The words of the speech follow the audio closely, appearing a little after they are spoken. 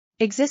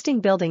Existing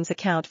buildings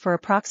account for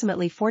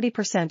approximately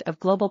 40% of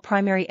global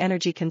primary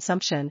energy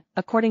consumption,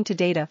 according to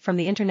data from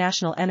the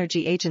International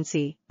Energy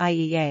Agency,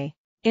 IEA.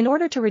 In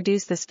order to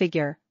reduce this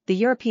figure, the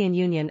European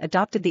Union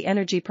adopted the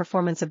Energy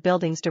Performance of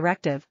Buildings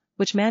Directive,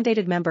 which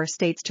mandated member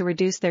states to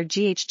reduce their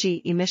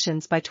GHG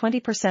emissions by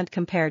 20%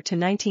 compared to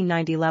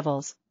 1990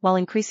 levels, while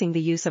increasing the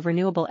use of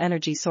renewable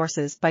energy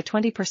sources by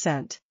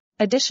 20%.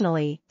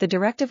 Additionally, the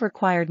directive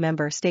required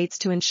member states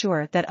to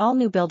ensure that all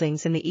new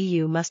buildings in the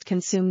EU must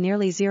consume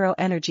nearly zero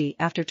energy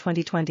after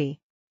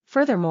 2020.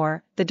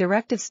 Furthermore, the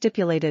directive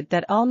stipulated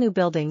that all new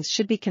buildings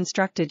should be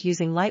constructed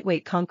using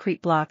lightweight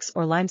concrete blocks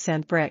or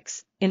limesand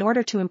bricks, in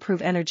order to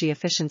improve energy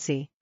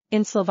efficiency.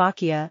 In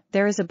Slovakia,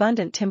 there is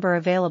abundant timber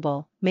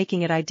available,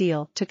 making it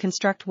ideal to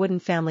construct wooden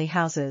family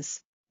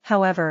houses.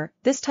 However,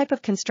 this type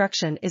of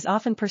construction is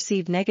often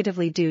perceived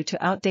negatively due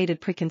to outdated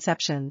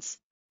preconceptions.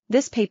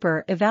 This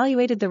paper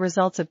evaluated the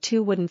results of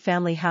two wooden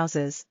family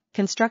houses,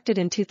 constructed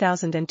in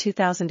 2000 and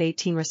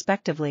 2018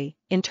 respectively,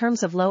 in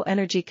terms of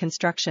low-energy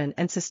construction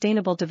and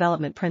sustainable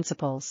development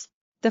principles.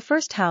 The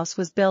first house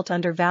was built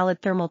under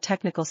valid thermal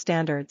technical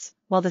standards,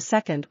 while the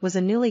second was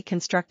a newly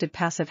constructed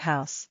passive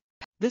house.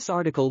 This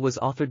article was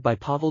authored by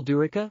Pavol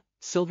Durica,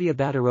 Silvia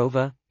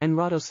Badurova, and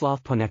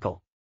Radoslav Ponechal.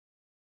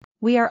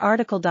 We are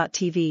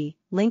RTCLTV,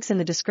 links in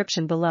the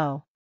description below.